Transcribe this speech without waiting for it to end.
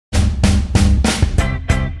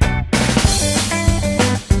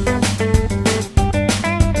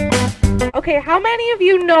Okay, how many of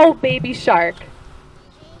you know Baby Shark?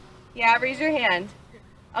 Yeah, raise your hand.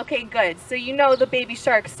 Okay, good. So you know the Baby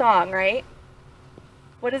Shark song, right?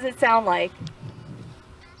 What does it sound like?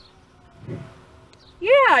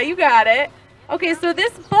 Yeah, you got it. Okay, so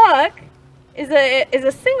this book is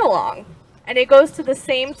a sing-along, and it goes to the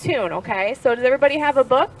same tune, okay? So does everybody have a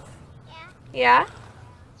book? Yeah?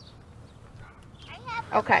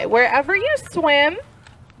 Okay, wherever you swim,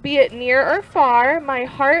 be it near or far, my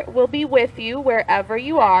heart will be with you wherever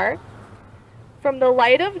you are. From the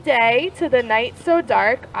light of day to the night so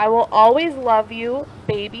dark, I will always love you,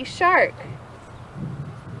 Baby Shark.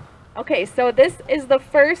 Okay, so this is the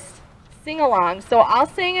first sing-along. So I'll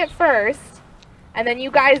sing it first, and then you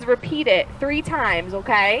guys repeat it 3 times,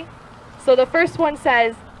 okay? So the first one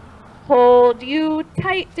says, hold you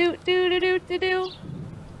tight, do-do-do-do-do-do.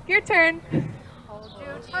 Your turn. Hold you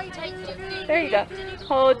tight, do-do-do-do-do. There you go.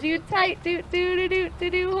 Hold you tight,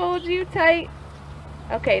 do-do-do-do-do-do, hold you tight.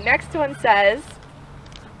 Okay, next one says,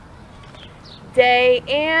 day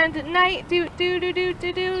and night,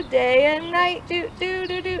 do-do-do-do-do-do, day and night,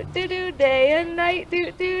 do-do-do-do-do-do, day and night,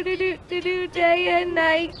 do-do-do-do-do-do, day and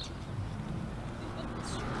night.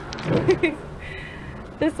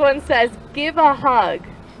 This one says, give a hug.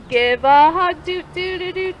 Give a hug,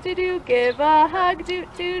 do-do-do-do-do-do, give a hug,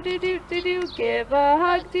 do-do-do-do-do-do, give a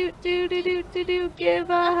hug, do-do-do-do-do-do, give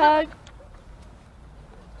a hug.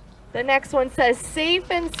 The next one says,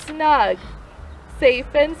 safe and snug.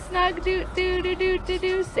 Safe and snug,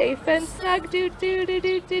 do-do-do-do-do-do, safe and snug,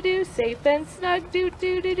 do-do-do-do-do-do, safe and snug,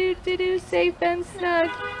 do-do-do-do-do-do, safe and snug.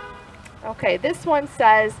 Okay, this one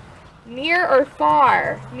says, near or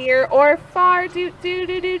far, near or far,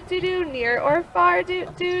 do-do-do-do-do-do, near or far,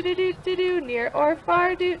 do-do-do-do-do-do, near or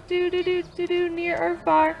far, do-do-do-do-do-do, near or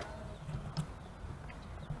far.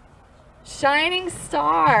 Shining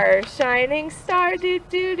star,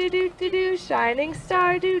 do-do-do-do-do-do, shining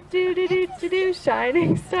star, do-do-do-do-do-do,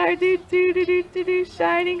 shining star, do-do-do-do-do-do,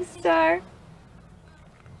 shining star.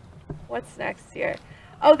 What's next here?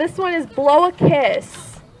 Oh, this one is blow a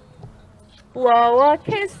kiss. Blow a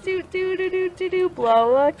kiss, do-do-do-do-do-do,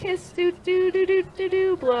 blow a kiss,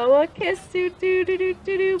 do-do-do-do-do-do, blow a kiss,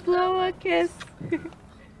 do-do-do-do-do-do, blow a kiss.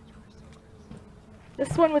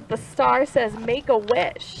 This one with the star says make a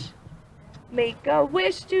wish. Make a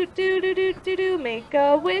wish, do-do-do-do-do-do, make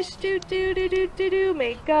a wish, do-do-do-do-do-do,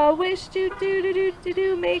 make a wish,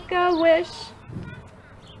 do-do-do-do-do-do, make a wish.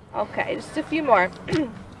 Okay, just a few more.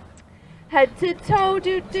 Head to toe,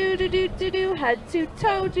 do-do-do-do-do-do, head to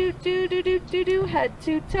toe, do-do-do-do-do-do, head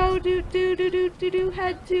to toe, do-do-do-do-do-do,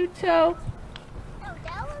 head to toe.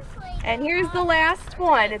 And here's the last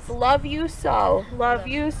one. It's love you so. Love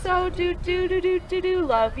you so, do-do-do-do-do-do,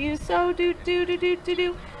 love you so,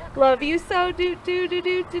 do-do-do-do-do-do. Love you so,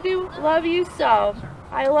 do-do-do-do-do-do, love you so.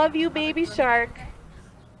 I love you, Baby Shark.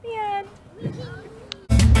 The end.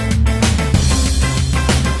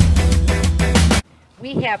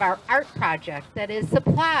 We have our art project that is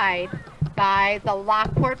supplied by the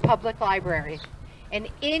Lockport Public Library. And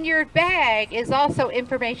in your bag is also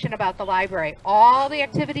information about the library. All the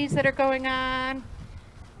activities that are going on,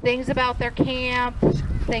 things about their camp,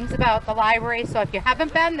 things about the library. So if you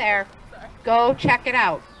haven't been there, go check it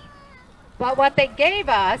out. But what they gave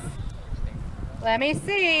us, let me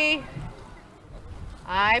see,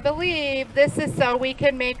 I believe this is so we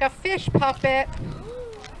can make a fish puppet.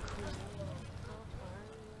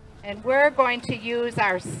 And we're going to use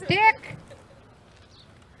our stick.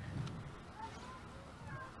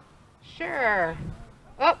 Sure.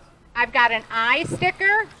 Oh, I've got an eye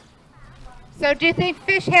sticker. So do you think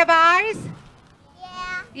fish have eyes?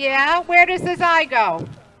 Yeah. Yeah, where does his eye go?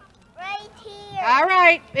 Right here. All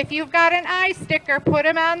right, if you've got an eye sticker, put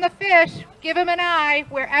him on the fish. Give him an eye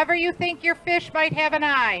wherever you think your fish might have an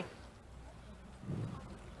eye.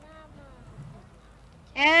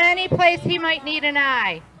 Any place he might need an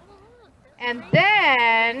eye. And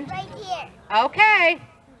then, Right here. okay,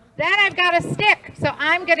 then I've got a stick. So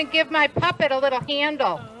I'm going to give my puppet a little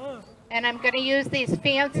handle. And I'm going to use these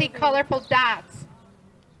fancy, colorful dots.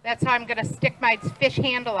 That's how I'm going to stick my fish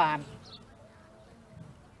handle on.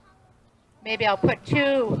 Maybe I'll put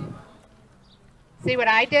 2. See what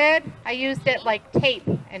I did? I used it like tape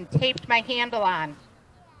and taped my handle on.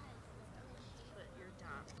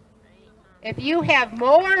 If you have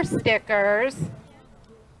more stickers,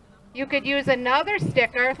 you could use another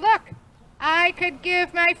sticker. Look, I could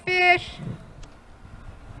give my fish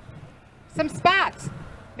some spots.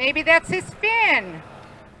 Maybe that's his fin.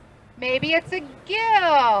 Maybe it's a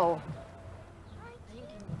gill.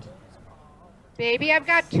 Maybe I've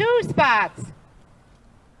got 2 spots.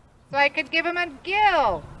 So I could give him a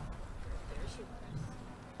gill.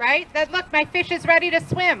 right? That, look, my fish is ready to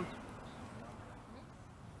swim.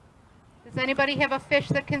 Does anybody have a fish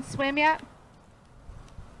that can swim yet?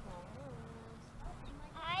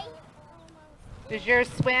 Does yours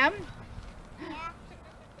swim?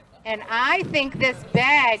 And I think this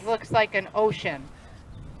bag looks like an ocean.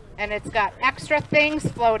 And it's got extra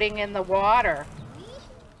things floating in the water.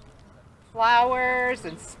 Flowers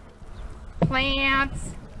and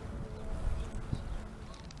plants.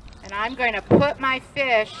 And I'm going to put my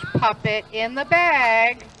fish puppet in the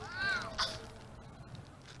bag.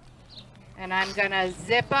 And I'm going to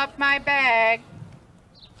zip up my bag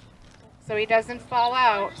so he doesn't fall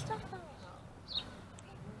out.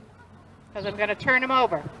 Because I'm going to turn him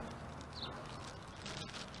over.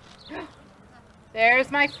 There's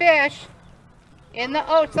my fish in the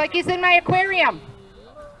oats, like he's in my aquarium.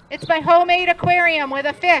 It's my homemade aquarium with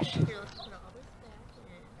a fish.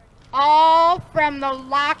 All from the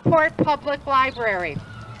Lockport Public Library.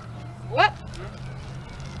 Whoop.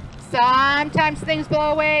 Sometimes things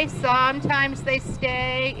blow away, sometimes they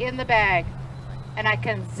stay in the bag. And I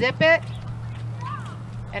can zip it,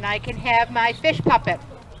 and I can have my fish puppet.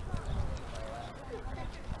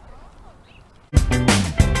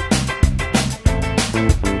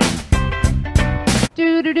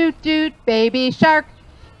 Doo-doo-doo-doo, baby shark.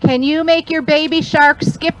 Can you make your baby shark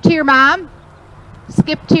skip to your mom?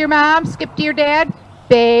 Skip to your mom, skip to your dad.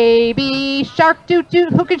 Baby shark,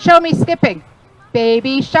 doot-doot. Who can show me skipping?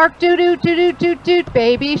 Baby shark, doo-doo-doo-doo-doo-doo.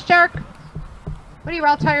 Baby shark. What, are you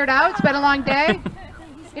all tired out? It's been a long day?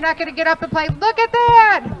 You're not going to get up and play? Look at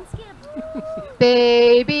that!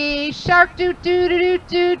 Baby shark,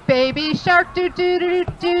 doot-doo-doo-doo-doo. Baby shark,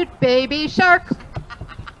 doot-doo-doo-doo-doo. Baby shark.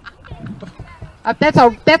 That's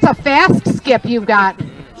a fast skip you've got.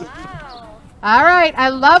 Wow. All right, I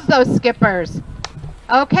love those skippers.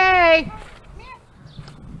 Okay.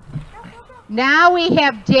 Now we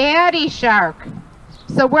have Daddy Shark.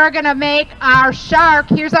 So we're going to make our shark.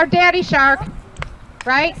 Here's our Daddy Shark,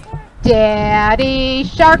 right? Daddy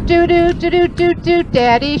Shark, doo-doo-doo-doo-doo-doo.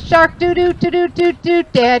 Daddy Shark, doo-doo-doo-doo-doo-doo.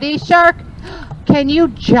 Daddy Shark. Can you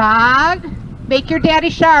jog? Make your Daddy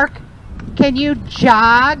Shark. Can you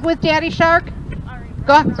jog with Daddy Shark?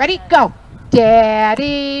 Go on, ready, go.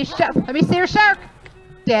 Daddy Shark. Let me see your shark.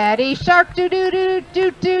 Daddy Shark,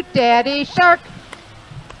 doo-doo-doo-doo-doo. Daddy Shark.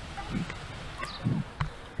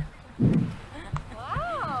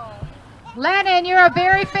 Wow. Lennon, you're a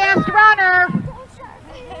very fast runner.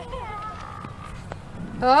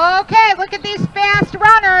 Okay, look at these fast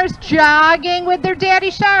runners jogging with their Daddy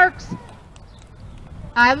Sharks.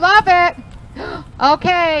 I love it.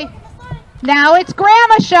 Okay, now it's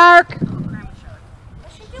Grandma Shark.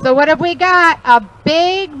 So what have we got? A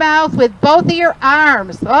big mouth with both of your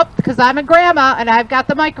arms. Oh, because I'm a grandma and I've got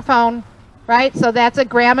the microphone, right? So that's a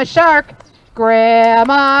Grandma Shark.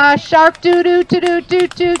 Grandma Shark,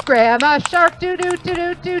 doo-doo-doo-doo-doo-doo. Grandma Shark,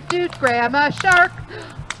 doo-doo-doo-doo-doo-doo. Grandma Shark.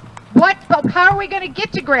 What? How are we going to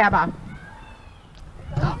get to Grandma?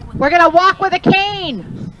 We're going to walk with a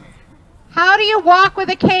cane. How do you walk with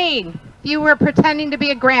a cane? If you were pretending to be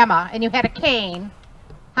a grandma and you had a cane,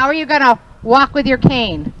 how are you going to walk with your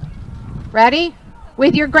cane? Ready?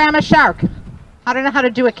 With your Grandma Shark. I don't know how to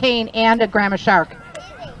do a cane and a Grandma Shark.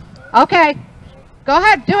 Okay. Go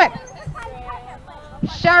ahead. Do it.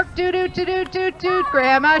 Shark, doo-doo-doo-doo-doo-doo.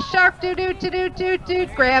 Grandma Shark, doo-doo-doo-doo-doo-doo.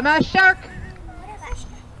 Grandma Shark.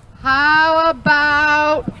 How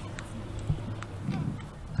about...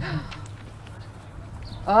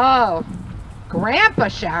 Oh, Grandpa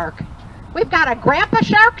Shark. We've got a Grandpa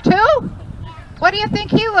Shark too? What do you think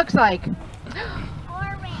he looks like?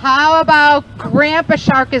 How about Grandpa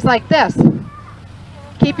Shark is like this?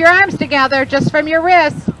 Keep your arms together just from your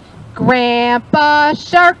wrists. Grandpa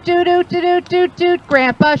Shark, doo-doo-doo-doo-doo-doo.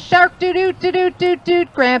 Grandpa Shark, doo-doo-doo-doo-doo-doo.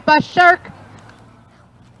 Grandpa Shark.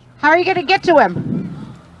 How are you going to get to him?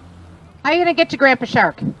 How are you going to get to Grandpa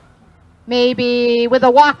Shark? Maybe with a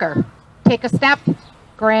walker. Take a step.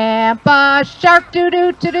 Grandpa Shark,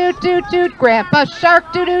 doo-doo-doo-doo-doo-doo. Grandpa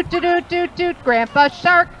Shark, doo-doo-doo-doo-doo-doo. Grandpa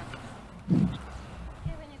Shark.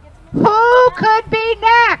 Who could be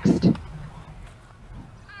next?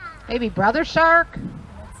 Maybe Brother Shark?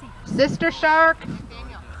 Sister Shark?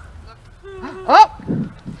 Oh,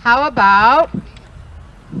 how about...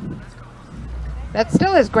 That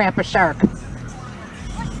still is Grandpa Shark.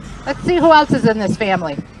 Let's see who else is in this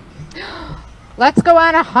family. Let's go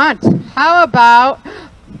on a hunt. How about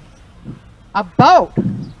a boat?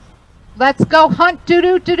 Let's go hunt,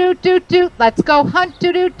 doo-doo-doo-doo-doo-doo. Let's go hunt,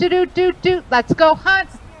 doo-doo-doo-doo-doo-doo. Let's go hunt.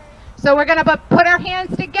 So we're going to put our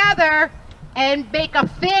hands together and make a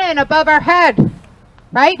fin above our head.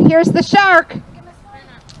 Right? Here's the shark.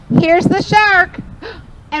 Here's the shark.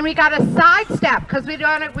 And we got to sidestep because we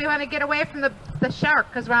want to get away from the shark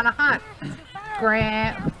because we're on a hunt.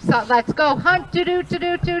 So let's go hunt, do do do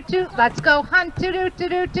do do do. Let's go hunt, do do do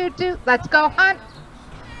do do do. Let's go hunt.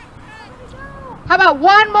 How about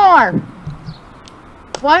one more?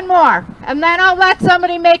 One more, and then I'll let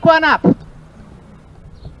somebody make one up.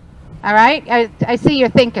 All right, I see you're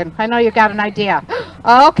thinking. I know you got an idea.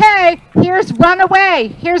 Okay, here's runaway.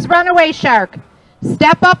 Here's runaway shark.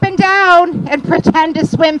 Step up and down and pretend to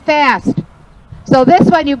swim fast. So this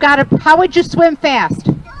one you got to, how would you swim fast?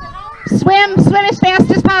 Swim as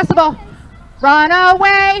fast as possible. Run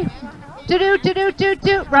away. Do do do do do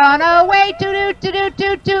do. Run away. Do do do do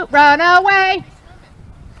do do. Run away.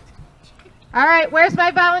 All right, where's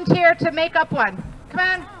my volunteer to make up one? Come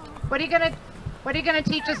on. What are you gonna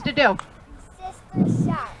teach us to do? Sister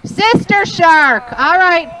shark. Sister shark. All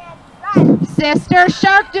right. Sister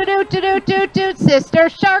shark. Do do do do do do. Sister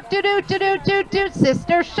shark. Do do do do do do.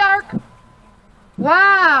 Sister shark.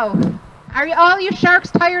 Wow. Are all you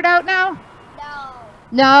sharks tired out now?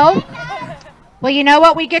 No. No? Well, you know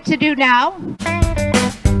what we get to do now?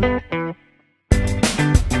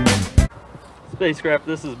 Spacecraft,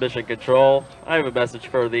 this is Mission Control. I have a message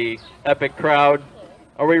for the epic crowd.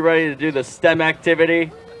 Are we ready to do the STEM activity?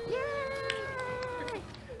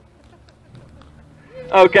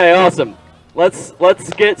 Okay, awesome. Let's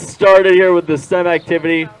get started here with the STEM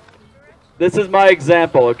activity. This is my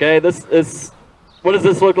example, okay? This is, what does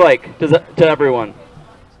this look like to everyone?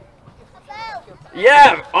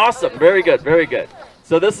 Yeah, awesome. Very good, very good.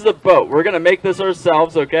 So this is a boat. We're going to make this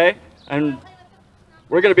ourselves, okay? And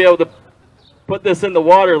we're going to be able to put this in the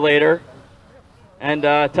water later and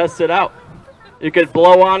test it out. You could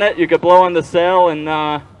blow on it. You could blow on the sail and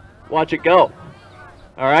watch it go.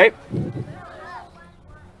 All right?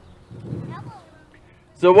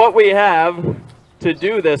 So what we have to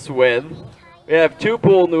do this with, we have 2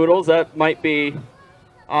 pool noodles. That might be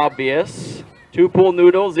obvious. 2 pool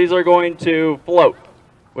noodles. These are going to float,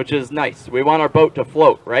 which is nice. We want our boat to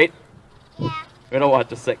float, right? Yeah. We don't want it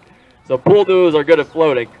to sink. So pool noodles are good at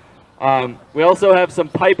floating. We also have some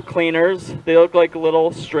pipe cleaners. They look like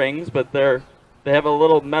little strings, but they have a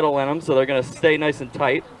little metal in them, so they're going to stay nice and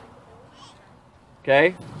tight.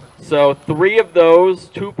 Okay, so 3 of those,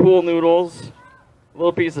 2 pool noodles, a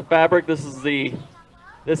little piece of fabric. This is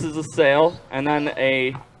a sail, and then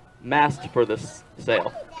a mast for this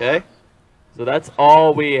sail. Okay, so that's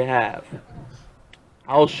all we have.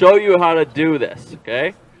 I'll show you how to do this.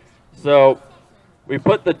 Okay, so we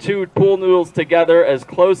put the 2 pool noodles together as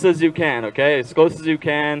close as you can. Okay, as close as you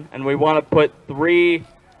can, and we want to put 3.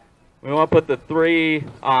 We want to put the 3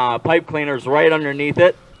 pipe cleaners right underneath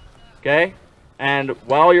it. Okay, and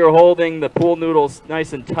while you're holding the pool noodles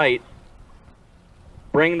nice and tight,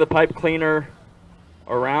 bring the pipe cleaner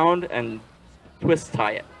around and twist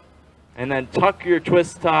tie it. And then tuck your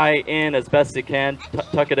twist tie in as best you can.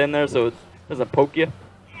 Tuck it in there so it doesn't poke you.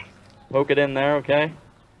 Poke it in there, okay?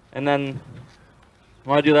 And then you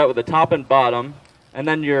want to do that with the top and bottom. And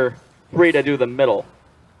then you're free to do the middle.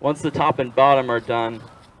 Once the top and bottom are done,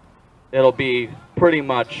 it'll be pretty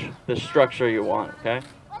much the structure you want, okay?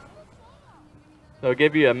 So I'll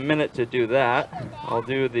give you a minute to do that. I'll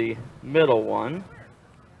do the middle one.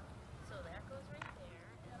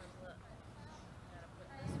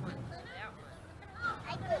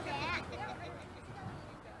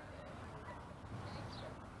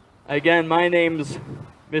 Again, my name's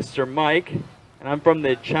Mr. Mike, and I'm from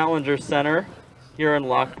the Challenger Center here in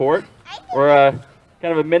Lockport. We're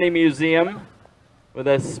kind of a mini museum with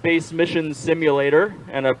a space mission simulator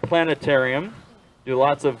and a planetarium. Do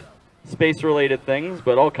lots of space-related things,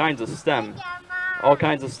 but all kinds of STEM. All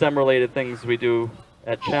kinds of STEM-related things we do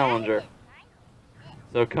at Challenger.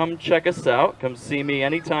 So come check us out. Come see me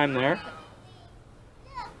anytime there.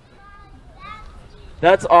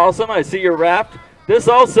 That's awesome. I see you're wrapped. This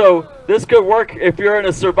could work if you're in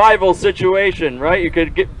a survival situation, right? You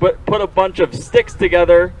could put a bunch of sticks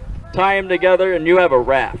together, tie them together, and you have a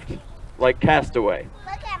raft, like Castaway.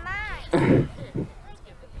 Look at mine.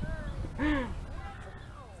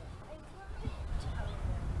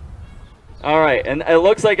 All right, and it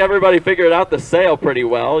looks like everybody figured out the sail pretty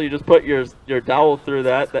well. You just put your dowel through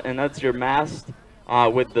that, and that's your mast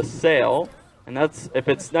with the sail. And that's, if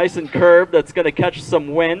it's nice and curved, that's going to catch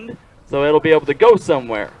some wind, so it'll be able to go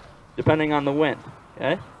somewhere, depending on the wind.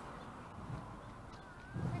 Okay.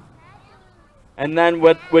 And then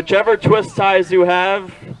with whichever twist ties you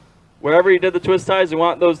have, wherever you did the twist ties, you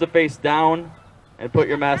want those to face down, and put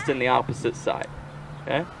your mast in the opposite side.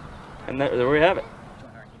 Okay. And there we have it.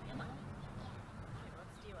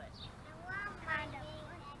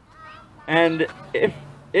 And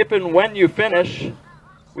if and when you finish,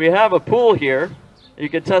 we have a pool here. You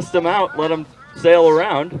can test them out, let them sail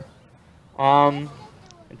around, and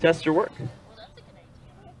test your work.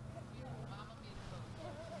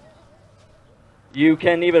 You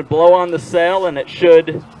can even blow on the sail and it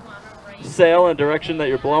should sail in the direction that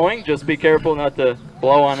you're blowing. Just be careful not to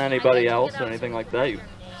blow on anybody else or anything like that. You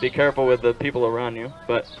be careful with the people around you.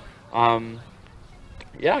 But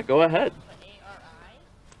yeah, go ahead.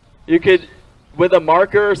 You could, with a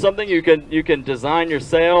marker or something, you can design your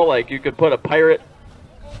sail. Like you could put a pirate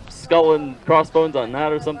skull and crossbones on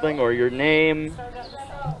that or something, or your name.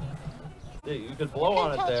 You could blow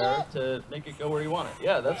on it there to make it go where you want it.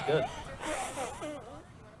 Yeah, that's good.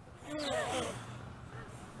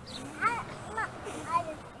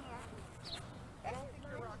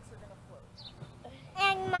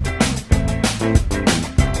 And